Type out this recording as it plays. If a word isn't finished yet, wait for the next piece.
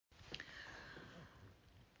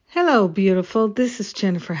Hello, beautiful. This is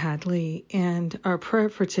Jennifer Hadley, and our prayer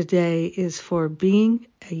for today is for being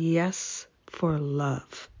a yes for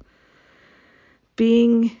love.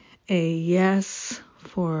 Being a yes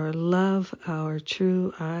for love, our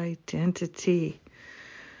true identity.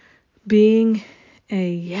 Being a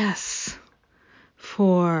yes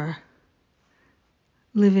for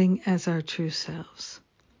living as our true selves.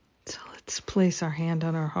 So let's place our hand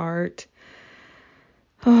on our heart.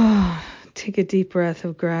 Take a deep breath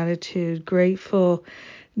of gratitude, grateful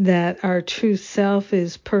that our true self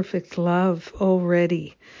is perfect love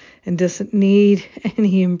already and doesn't need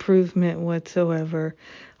any improvement whatsoever.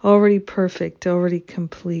 Already perfect, already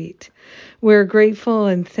complete. We're grateful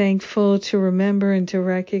and thankful to remember and to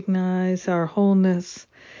recognize our wholeness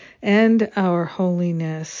and our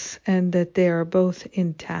holiness, and that they are both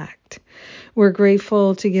intact. We're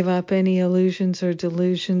grateful to give up any illusions or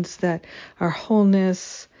delusions that our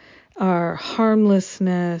wholeness, our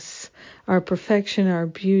harmlessness, our perfection, our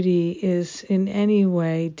beauty is in any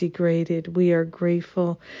way degraded. We are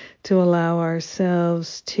grateful to allow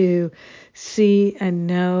ourselves to see and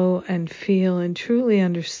know and feel and truly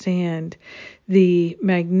understand the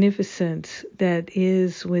magnificence that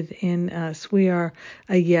is within us. We are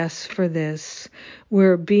a yes for this.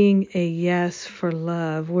 We're being a yes for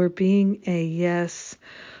love. We're being a yes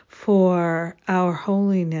for our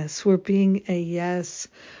holiness. We're being a yes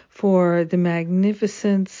for the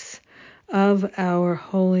magnificence of our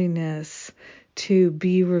holiness to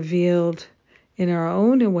be revealed in our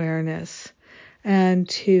own awareness and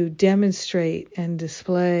to demonstrate and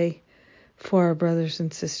display for our brothers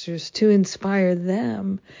and sisters, to inspire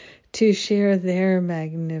them to share their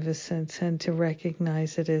magnificence and to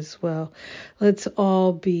recognize it as well. Let's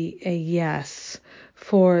all be a yes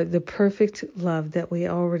for the perfect love that we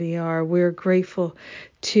already are. We're grateful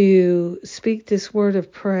to speak this word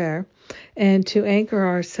of prayer and to anchor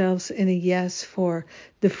ourselves in a yes for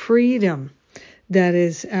the freedom that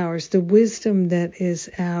is ours, the wisdom that is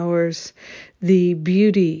ours, the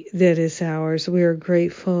beauty that is ours. We are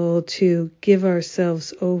grateful to give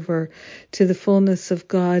ourselves over to the fullness of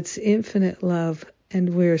God's infinite love,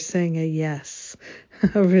 and we're saying a yes,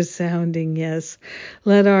 a resounding yes.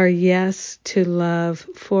 Let our yes to love,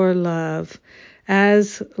 for love,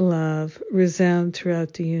 as love, resound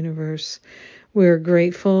throughout the universe. We're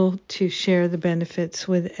grateful to share the benefits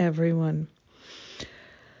with everyone.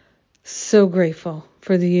 So grateful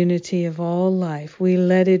for the unity of all life. We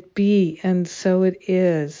let it be, and so it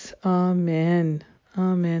is. Amen.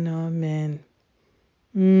 Amen.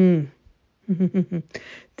 Amen.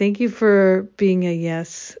 Thank you for being a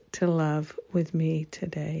yes to love with me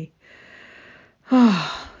today.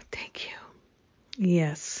 Thank you.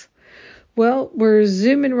 Yes. Well, we're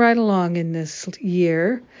zooming right along in this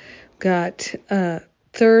year. Got a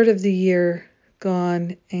third of the year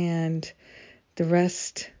gone, and the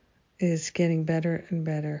rest is getting better and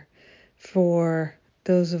better for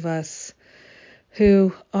those of us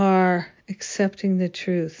who are accepting the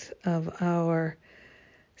truth of our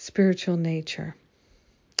spiritual nature.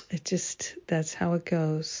 That's how it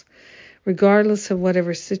goes. Regardless of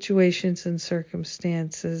whatever situations and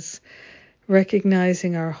circumstances,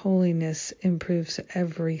 recognizing our holiness improves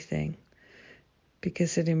everything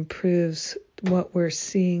because it improves what we're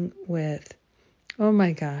seeing with. Oh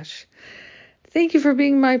my gosh. Thank you for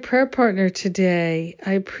being my prayer partner today.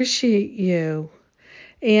 I appreciate you.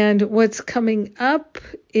 And what's coming up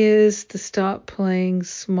is the Stop Playing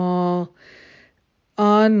Small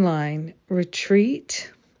online retreat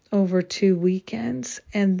over 2 weekends,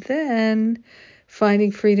 and then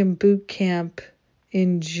Finding Freedom Boot Camp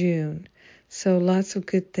in June. So lots of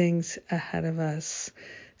good things ahead of us.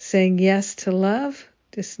 Saying yes to love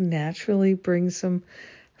just naturally brings them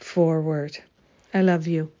forward. I love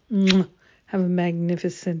you. Have a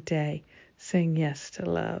magnificent day, saying yes to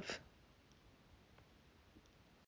love.